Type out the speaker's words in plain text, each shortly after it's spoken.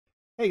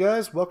Hey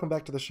guys, welcome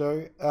back to the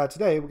show.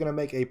 Today we're going to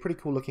make a pretty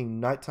cool looking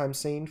nighttime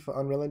scene for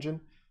Unreal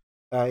Engine,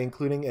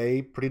 including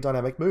a pretty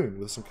dynamic moon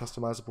with some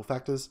customizable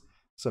factors,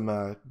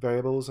 some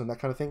variables and that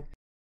kind of thing.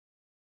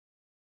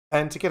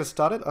 And to get us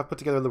started, I've put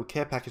together a little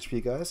care package for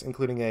you guys,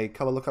 including a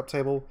color lookup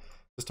table,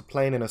 just a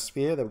plane and a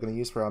sphere that we're going to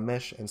use for our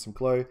mesh and some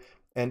glow,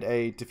 and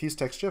a diffuse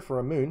texture for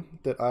a moon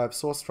that I've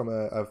sourced from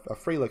a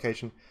free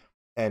location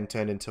and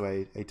turned into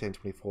a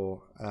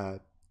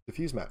 1024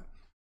 diffuse map.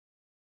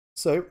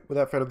 So,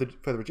 without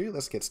further ado,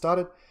 let's get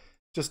started.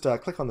 Just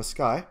click on the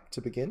sky to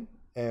begin,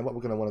 and what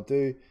we're going to want to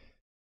do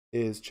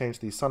is change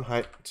the sun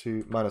height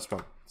to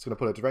 -1. It's going to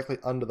put it directly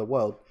under the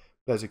world,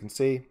 but as you can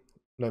see,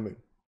 no moon,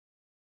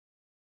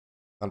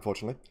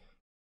 unfortunately.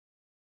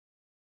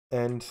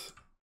 And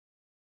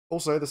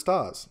also the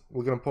stars.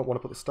 We're going to want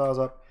to put the stars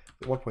up.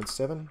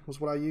 1.7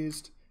 was what I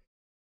used.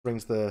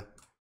 Makes the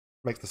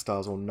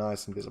stars all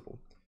nice and visible.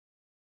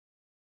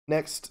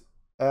 Next,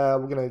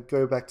 we're going to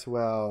go back to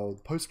our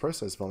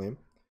post-process volume.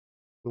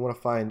 We want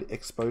to find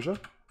exposure,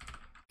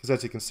 because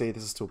as you can see,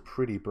 this is still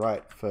pretty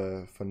bright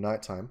for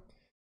nighttime.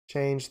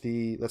 Change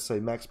the, let's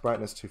say, max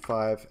brightness to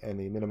 5 and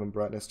the minimum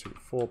brightness to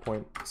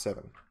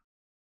 4.7.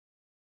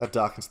 That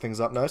darkens things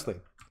up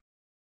nicely.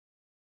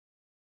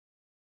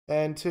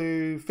 And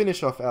to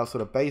finish off our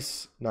sort of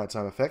base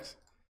nighttime effect,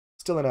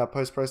 still in our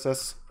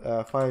post-process,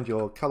 find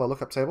your color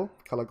lookup table,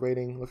 color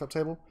grading lookup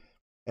table,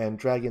 and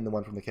drag in the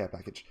one from the care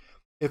package.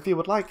 If you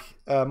would like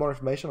more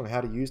information on how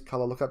to use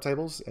color lookup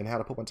tables and how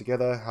to put one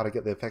together, how to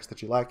get the effects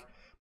that you like,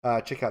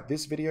 check out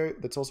this video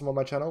that's also on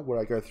my channel where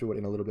I go through it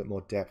in a little bit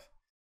more depth.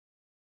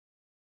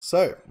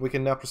 So we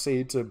can now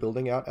proceed to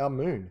building out our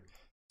moon.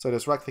 So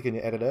just right click in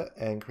your editor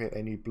and create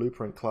a new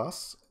blueprint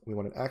class. We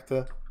want an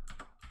actor.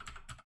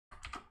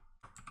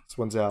 This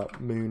one's our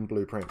moon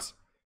blueprints.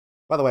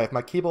 By the way, if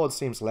my keyboard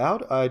seems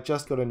loud, I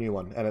just got a new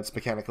one and it's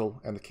mechanical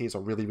and the keys are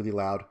really, really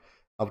loud.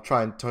 I'll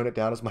try and tone it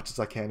down as much as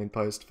I can in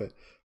post, but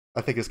I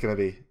think it's going to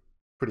be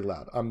pretty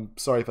loud. I'm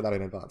sorry for that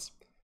in advance.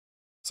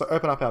 So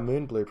open up our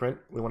moon blueprint.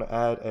 We want to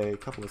add a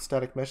couple of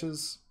static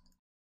meshes.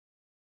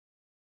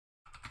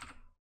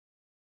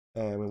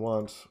 And we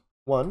want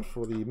one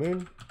for the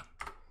moon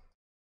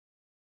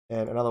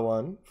and another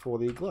one for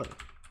the glow.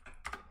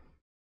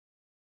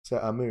 So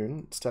our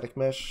moon static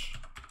mesh.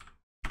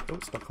 Oh,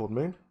 it's not called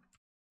moon.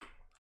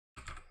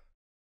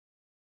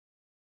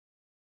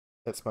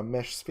 That's my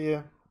mesh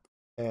sphere,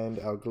 and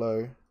our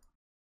glow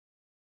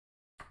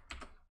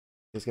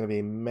is going to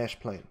be mesh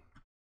plane.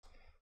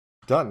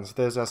 Done. So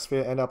there's our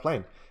sphere and our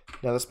plane.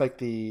 Now let's make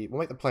we'll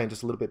make the plane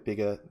just a little bit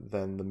bigger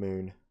than the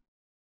moon,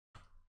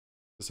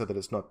 so that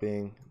it's not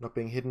being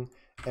hidden.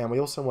 And we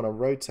also want to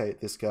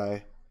rotate this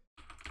guy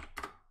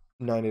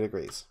 90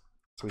 degrees,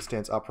 so he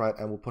stands upright,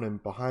 and we'll put him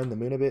behind the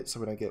moon a bit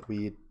so we don't get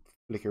weird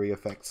flickery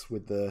effects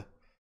with the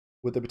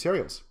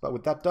materials. But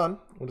with that done,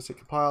 we'll just hit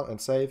compile and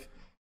save.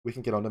 We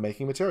can get on to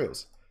making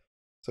materials.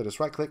 So just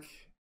right click,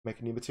 make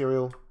a new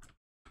material.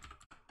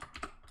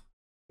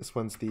 This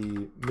one's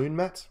the moon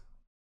mat.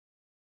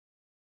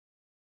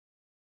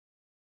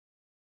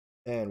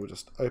 And we'll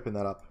just open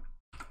that up.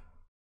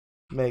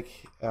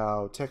 Make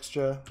our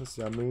texture. This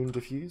is our moon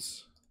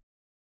diffuse.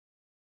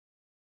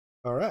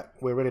 Alright,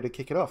 we're ready to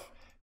kick it off.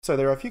 So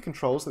there are a few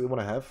controls that we want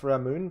to have for our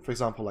moon. For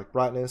example, like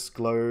brightness,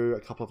 glow, a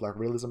couple of like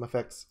realism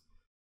effects.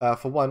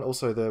 For one,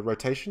 also the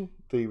rotation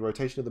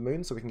of the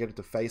moon, so we can get it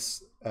to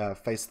face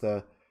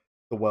the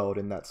world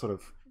in that sort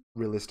of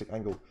realistic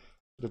angle.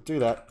 To do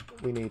that,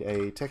 we need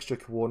a texture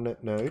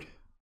coordinate node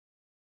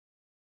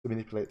to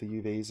manipulate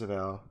the UVs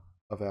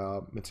of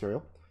our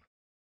material.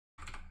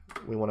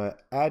 We want to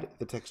add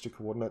the texture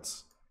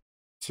coordinates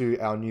to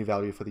our new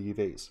value for the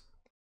UVs.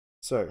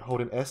 So hold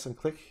in S and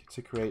click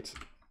to create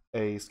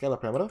a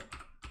scalar parameter.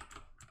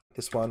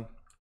 This one,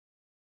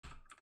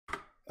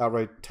 our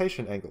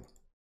rotation angle.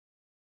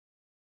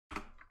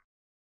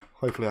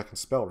 Hopefully I can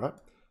spell right.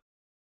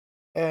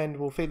 And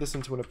we'll feed this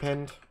into an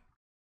append.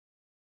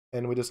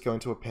 And we're just going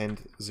to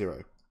append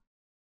 0.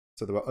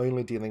 So that we're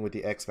only dealing with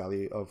the X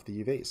value of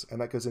the UVs.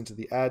 And that goes into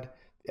the add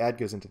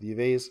goes into the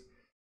UVs,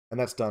 and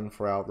that's done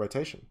for our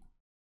rotation.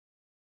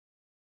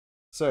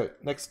 So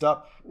next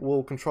up,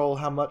 we'll control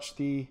how much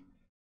the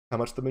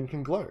moon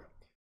can glow.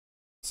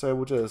 So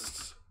we'll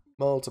just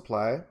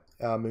multiply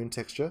our moon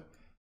texture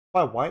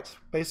by white,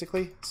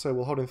 basically. So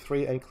we'll hold in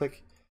 3 and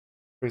click,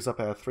 brings up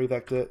our 3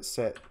 vector,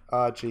 set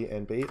R, G,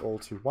 and B all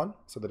to 1,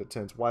 so that it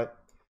turns white.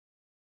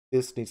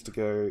 This needs to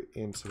go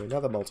into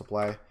another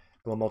multiply, and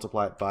we'll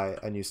multiply it by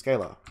a new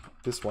scalar.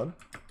 This one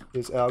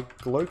is our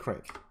glow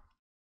crank.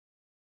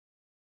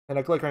 And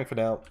our glow crank for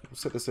now, we'll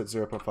set this at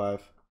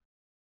 0.5.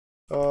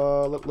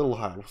 A little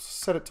higher. We'll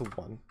set it to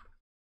 1.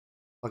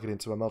 Plug it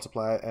into a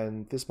multiplier,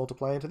 and this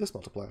multiplier into this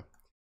multiplier.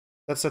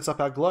 That sets up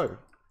our glow.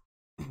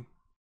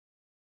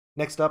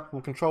 Next up,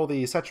 we'll control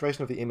the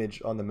saturation of the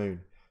image on the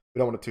moon. We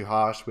don't want it too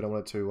harsh. We don't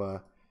want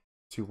it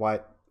too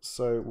white.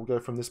 So we'll go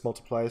from this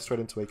multiplier straight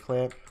into a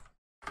clamp.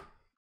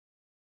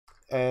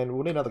 And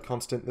we'll need another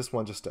constant, this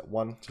one just at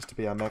 1, just to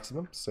be our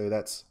maximum. So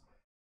that's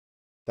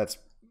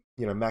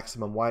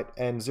maximum white,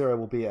 and 0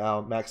 will be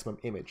our maximum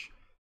image.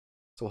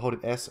 So we'll hold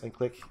an S and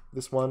click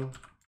this one.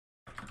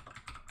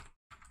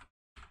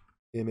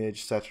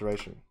 Image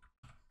saturation.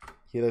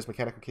 Hear those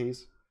mechanical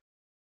keys?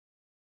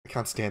 I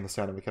can't stand the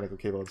sound of mechanical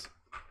keyboards.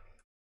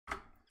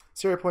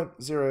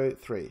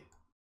 0.03.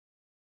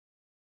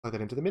 Plug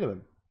that into the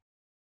minimum.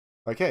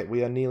 Okay,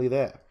 we are nearly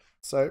there.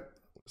 So,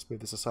 let's move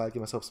this aside,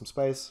 give myself some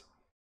space.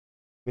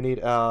 We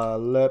need our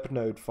lerp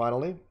node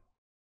finally.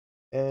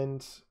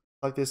 And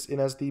plug this in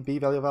as the B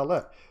value of our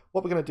lerp.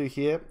 What we're going to do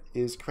here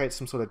is create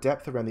some sort of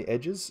depth around the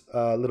edges,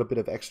 a little bit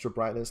of extra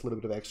brightness, a little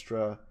bit of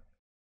extra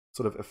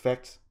sort of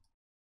effect.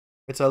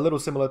 It's a little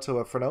similar to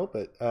a Fresnel,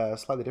 but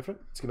slightly different.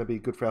 It's going to be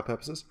good for our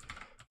purposes.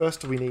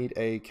 First, we need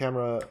a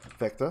camera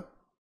vector,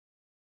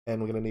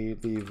 and we're going to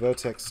need the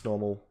vertex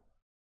normal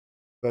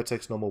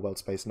world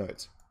space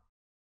nodes.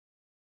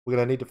 We're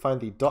going to need to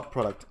find the dot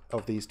product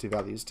of these two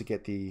values to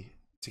get the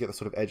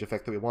sort of edge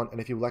effect that we want.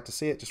 And if you would like to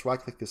see it, just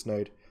right-click this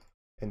node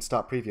and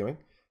start previewing.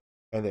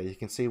 And there you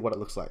can see what it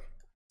looks like.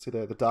 See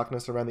the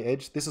darkness around the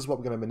edge? This is what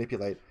we're going to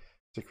manipulate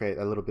to create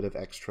a little bit of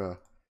extra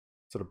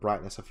sort of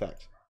brightness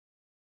effect.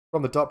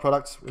 From the dot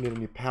product, we need a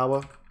new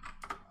power,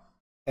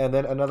 and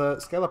then another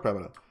scalar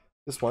parameter.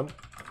 This one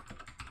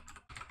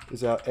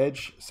is our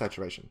edge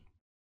saturation,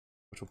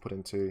 which we'll put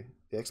into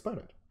the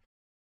exponent.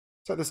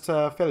 Set this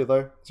to fairly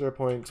low,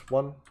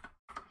 0.1,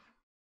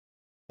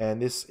 and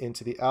this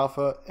into the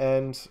alpha,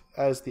 and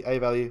as the A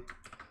value,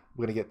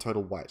 we're going to get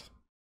total white.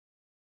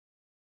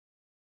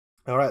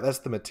 Alright, that's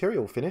the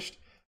material finished,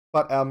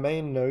 but our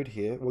main node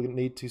here, we're going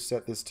to need to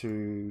set this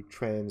to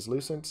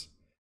translucent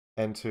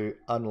and to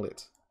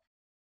unlit,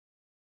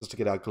 just to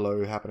get our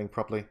glow happening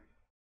properly.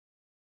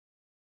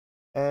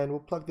 And we'll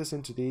plug this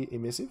into the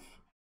emissive.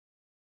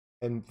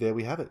 And there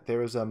we have it.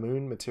 There is our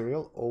moon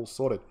material all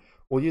sorted.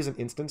 We'll use an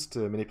instance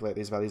to manipulate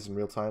these values in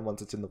real time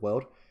once it's in the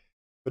world.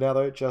 For now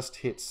though, just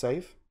hit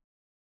save.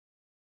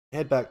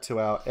 Head back to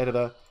our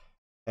editor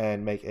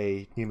and make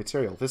a new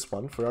material. This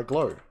one for our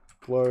glow.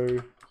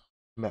 Glow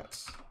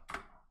mats.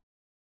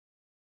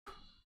 I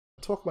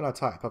talk when I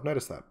type. I've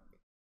noticed that.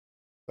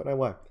 Don't know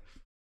why.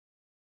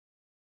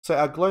 So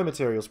our glow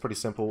material is pretty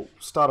simple.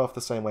 Start off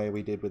the same way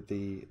we did with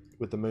the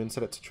moon.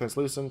 Set it to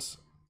translucent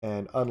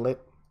and unlit,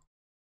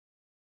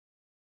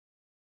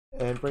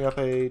 and bring up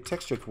a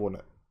texture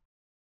coordinate.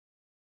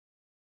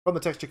 From the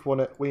texture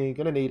coordinate, we're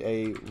going to need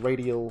a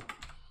radial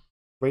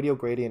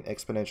gradient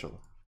exponential.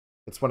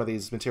 It's one of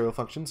these material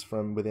functions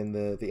from within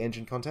the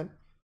engine content.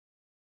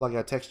 Plug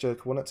our texture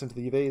coordinates into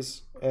the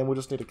UVs, and we'll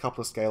just need a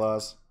couple of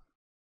scalars.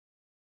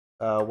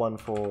 One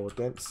for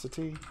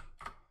density.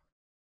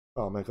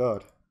 Oh my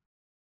god.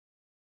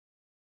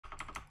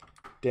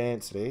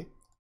 Density,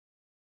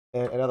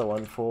 and another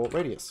one for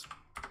radius.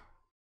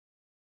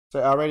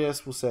 So our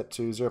radius we'll set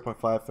to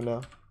 0.5 for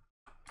now,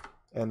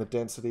 and the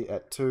density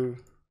at 2,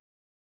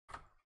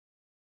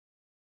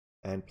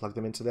 and plug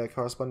them into their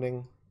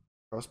corresponding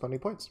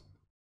points.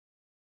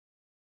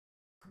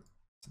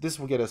 So this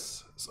will get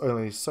us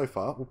only so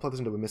far. We'll plug this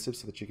into emissive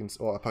so that you can,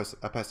 or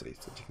opacity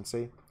so that you can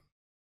see,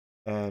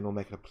 and we'll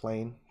make it a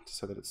plane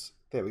so that it's,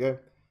 there we go.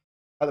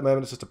 At the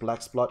moment it's just a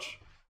black splotch,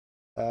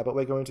 but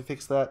we're going to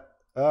fix that.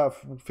 We'll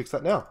fix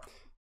that now.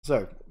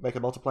 So, make a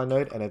multiply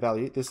node and a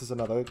value. This is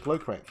another glow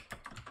crank.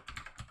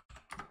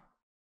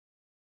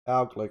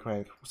 Our glow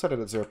crank, we'll set it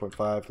at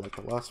 0.5 like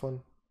the last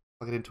one.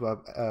 Plug it into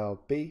our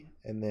B,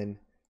 and then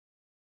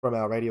from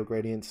our radial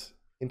gradient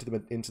into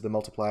the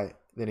multiply,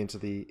 then into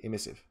the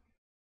emissive.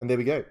 And there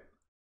we go.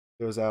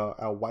 There's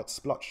our white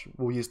splotch.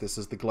 We'll use this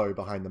as the glow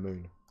behind the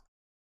moon.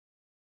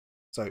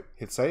 So,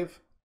 hit save.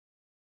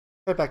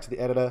 Head back to the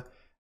editor,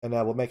 and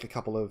now we'll make a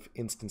couple of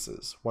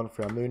instances. One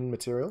for our moon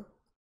material,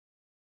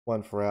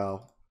 one for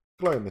our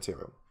glow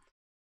material.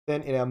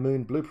 Then in our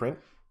moon blueprint,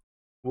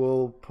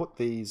 we'll put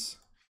these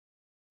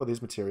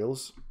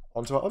materials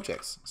onto our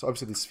objects. So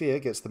obviously the sphere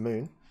gets the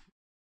moon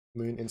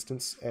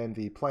instance, and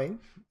the plane,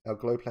 our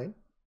glow plane,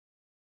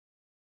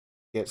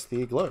 gets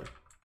the glow.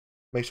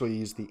 Make sure you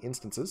use the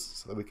instances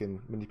so that we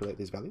can manipulate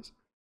these values.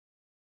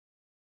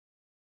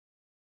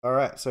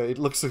 Alright, so it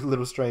looks a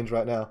little strange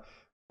right now,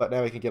 but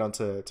now we can get on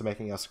to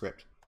making our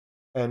script.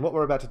 And what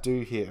we're about to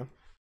do here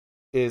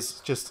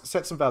is just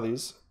set some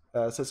values,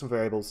 set some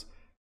variables,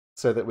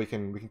 so that we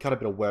can cut a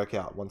bit of work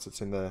out once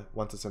it's in the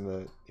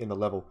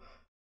level.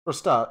 For a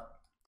start,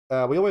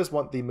 we always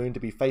want the moon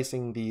to be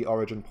facing the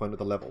origin point of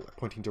the level,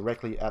 pointing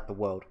directly at the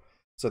world,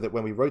 so that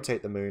when we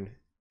rotate the moon,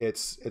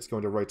 it's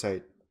going to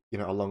rotate,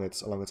 along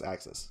its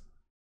axis,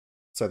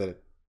 so that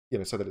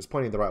it's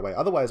pointing the right way.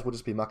 Otherwise, we'll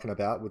just be mucking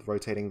about with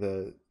rotating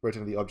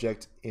the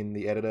object in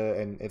the editor,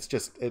 and it's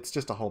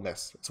just a whole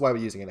mess. That's why we're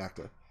using an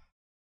actor.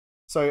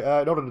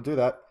 So in order to do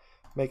that,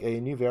 make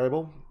a new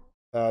variable.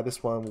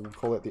 This one, we'll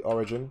call it the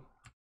origin,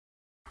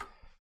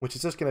 which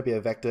is just going to be a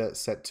vector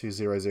set to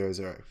 0, 0,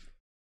 0,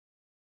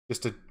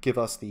 just to give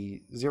us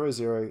the 0,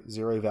 0,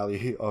 0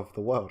 value of the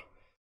world.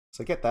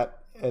 So get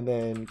that, and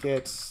then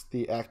get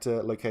the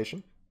actor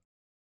location.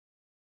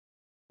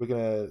 We're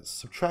going to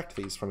subtract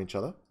these from each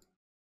other,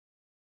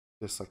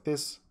 just like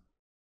this.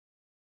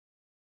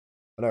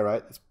 I know,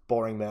 right? It's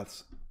boring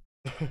maths.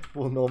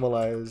 We'll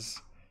normalize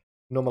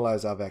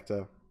normalize our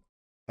vector,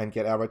 and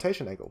get our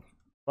rotation angle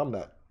from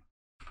that.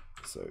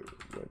 So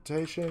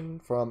rotation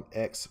from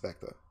X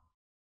vector.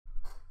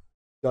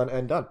 Done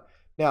and done.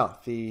 Now,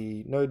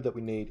 the node that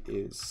we need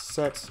is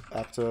set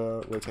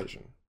actor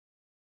rotation.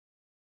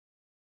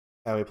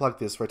 And we plug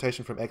this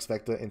rotation from X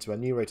vector into a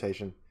new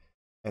rotation,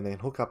 and then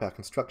hook up our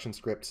construction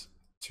script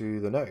to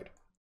the node.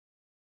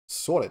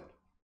 Sorted.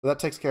 So that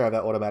takes care of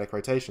our automatic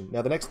rotation.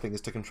 Now the next thing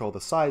is to control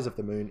the size of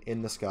the moon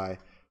in the sky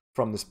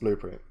from this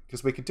blueprint.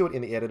 Because we could do it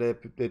in the editor,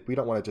 but we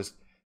don't want to just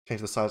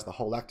change the size of the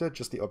whole actor,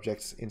 just the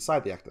objects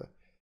inside the actor.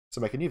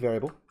 So make a new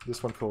variable,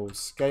 this one called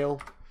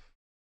scale.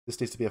 This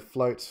needs to be a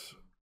float.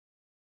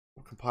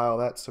 We'll compile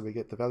that so we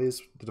get the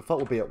values. The default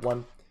will be at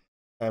 1,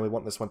 and we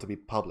want this one to be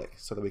public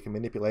so that we can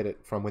manipulate it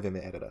from within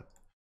the editor.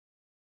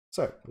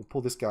 So we'll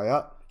pull this guy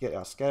up, get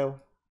our scale,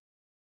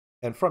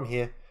 and from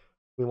here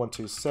we want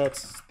to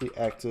set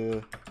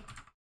actor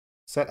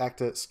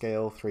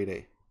scale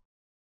 3D.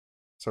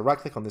 So right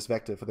click on this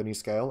vector for the new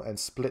scale and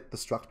split the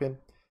struct bin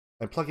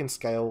and plug in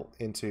scale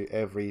into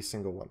every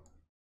single one.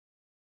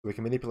 So we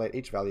can manipulate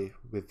each value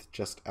with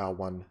just our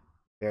one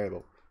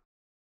variable.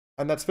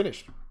 And that's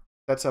finished.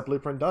 That's our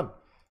blueprint done.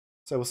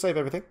 So we'll save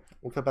everything.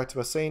 We'll come back to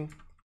our scene.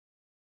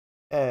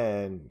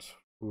 And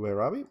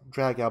where are we?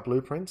 Drag our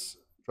blueprint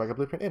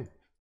in.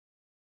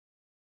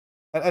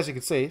 And as you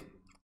can see,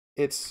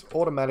 it's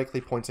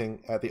automatically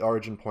pointing at the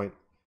origin point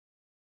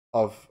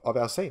of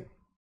our scene,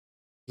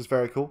 which is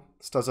very cool.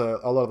 This does a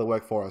lot of the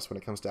work for us when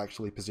it comes to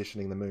actually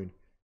positioning the moon.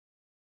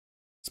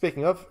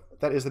 Speaking of,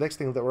 that is the next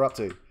thing that we're up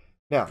to.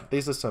 Now,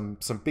 these are some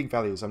big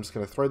values. I'm just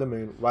going to throw the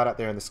moon right out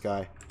there in the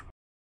sky,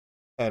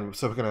 and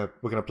so we're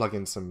gonna plug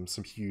in some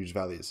huge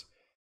values.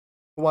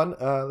 For one,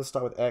 let's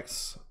start with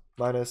x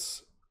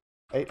minus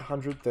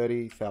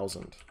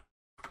 830,000.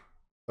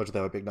 Told you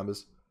they were big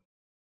numbers.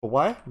 For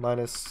y,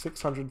 minus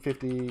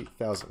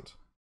 650,000,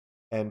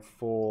 and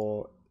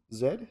for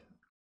z,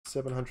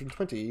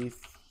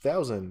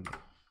 720,000.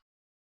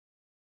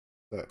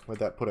 So where'd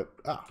that put it?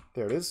 Ah,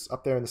 there it is,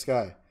 up there in the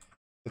sky.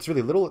 It's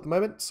really little at the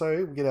moment,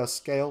 so we get our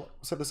scale.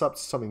 Set this up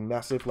to something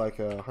massive like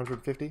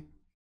 150,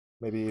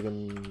 maybe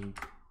even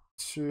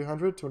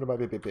 200. 200 might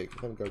be a bit big.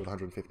 Let me go with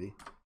 150.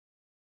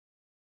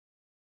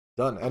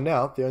 Done. And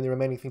now the only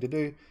remaining thing to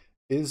do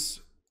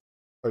is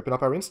open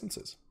up our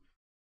instances.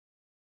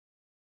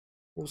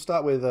 We'll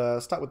start with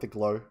the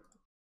glow.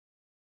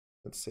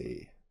 Let's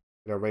see.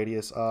 Get our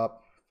radius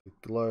up. The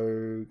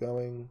glow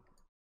going.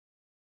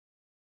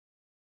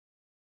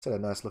 Set a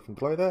nice looking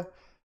glow there.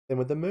 Then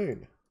with the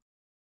moon,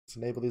 let's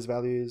enable these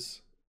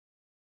values,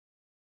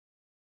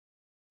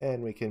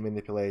 and we can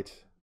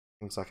manipulate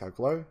things like our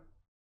glow,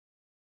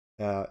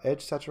 our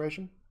edge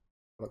saturation,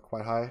 not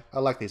quite high.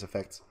 I like these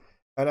effects,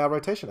 and our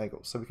rotation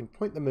angle, so we can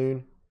point the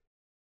moon.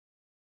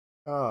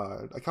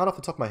 I can't off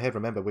the top of my head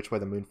remember which way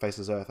the moon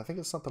faces Earth. I think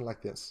it's something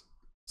like this,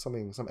 some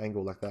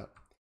angle like that.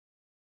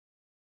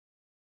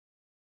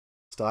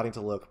 Starting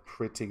to look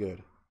pretty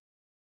good.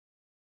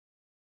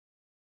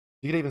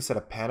 You could even set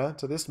a panner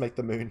to this, make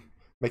the moon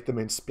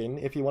spin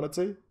if you wanted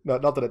to. No,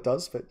 not that it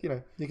does, but you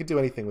know, you can do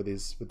anything with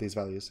these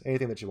values,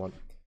 anything that you want.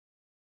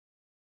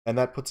 And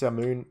that puts our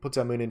moon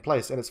in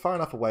place, and it's far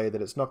enough away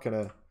that it's not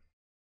gonna,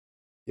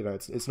 you know,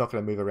 it's not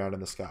gonna move around in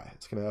the sky.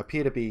 It's gonna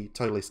appear to be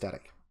totally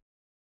static.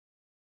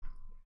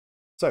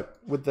 So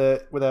with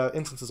our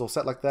instances all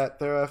set like that,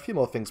 there are a few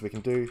more things we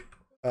can do.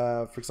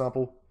 For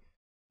example,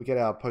 we get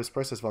our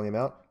post-process volume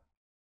out.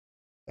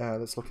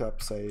 Let's look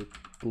up, say,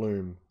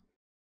 bloom.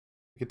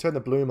 We can turn the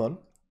bloom on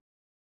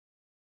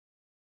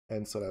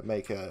and sort of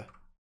make a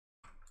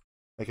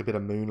bit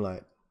of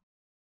moonlight.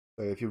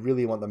 So if you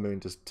really want the moon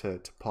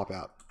to pop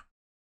out.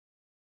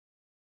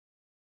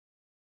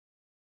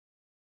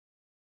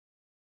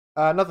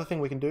 Another thing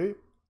we can do,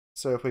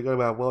 so if we go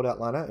to our world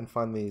outliner and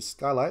find the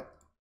skylight,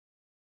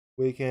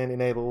 we can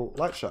enable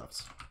light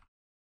shafts.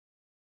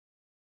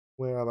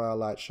 Where are our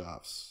light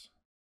shafts?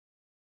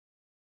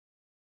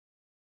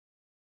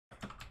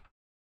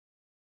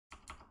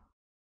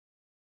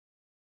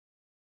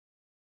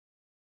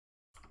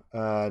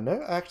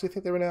 No, I actually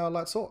think they're in our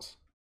light source.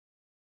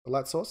 The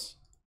light source,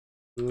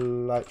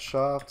 light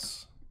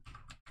shafts.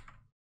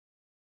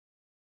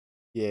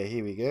 Yeah,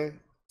 here we go.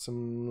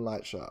 Some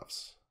light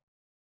shafts.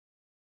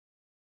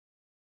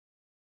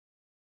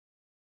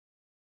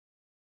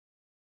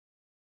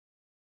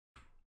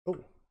 Oh,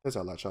 there's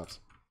our light shafts.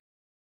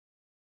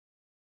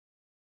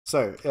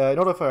 So, in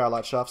order for our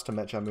light shafts to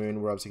match our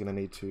moon, we're obviously going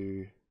to need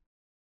to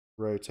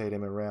rotate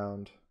him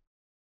around.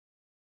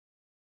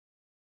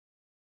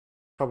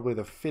 Probably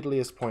the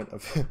fiddliest point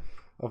of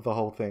of the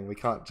whole thing. We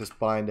can't just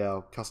bind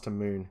our custom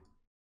moon.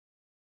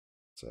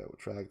 So we'll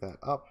drag that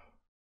up.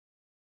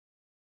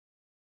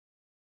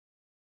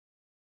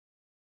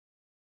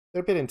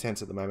 They're a bit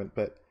intense at the moment,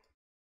 but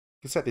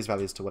you can set these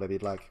values to whatever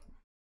you'd like.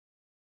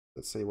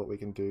 Let's see what we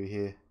can do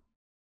here.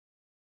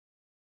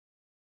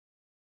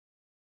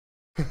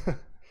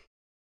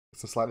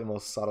 Some slightly more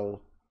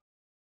subtle,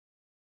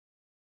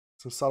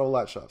 some subtle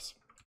light shafts.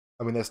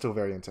 I mean, they're still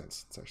very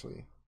intense. It's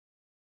actually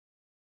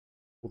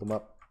pull them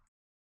up.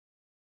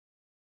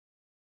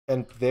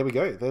 And there we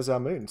go. There's our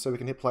moon. So we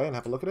can hit play and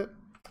have a look at it.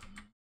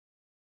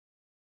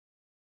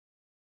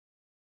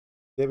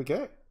 There we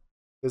go.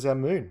 There's our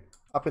moon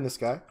up in the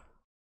sky.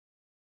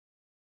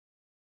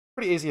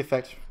 Pretty easy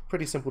effect,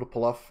 pretty simple to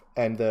pull off,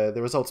 and the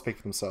results speak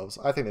for themselves.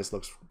 I think this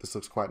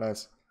looks quite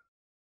nice.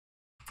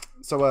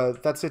 So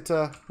that's it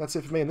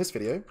for me in this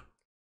video.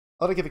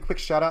 I'd like to give a quick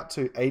shout out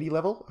to 80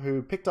 Level,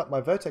 who picked up my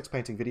vertex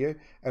painting video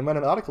and ran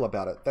an article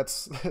about it.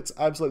 That's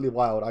absolutely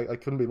wild. I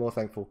couldn't be more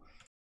thankful.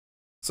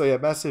 So yeah,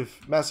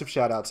 massive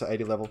shout out to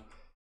 80 Level.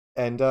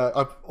 And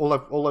all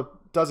it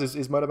does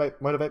is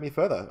motivate me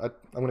further. I'm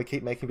going to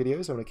keep making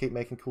videos. I'm going to keep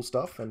making cool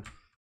stuff, and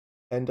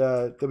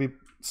there'll be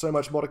so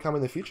much more to come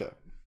in the future.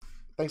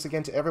 Thanks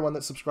again to everyone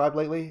that's subscribed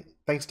lately.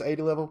 Thanks to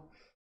 80 Level.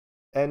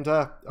 And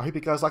I hope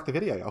you guys liked the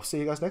video. I'll see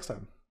you guys next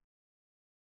time.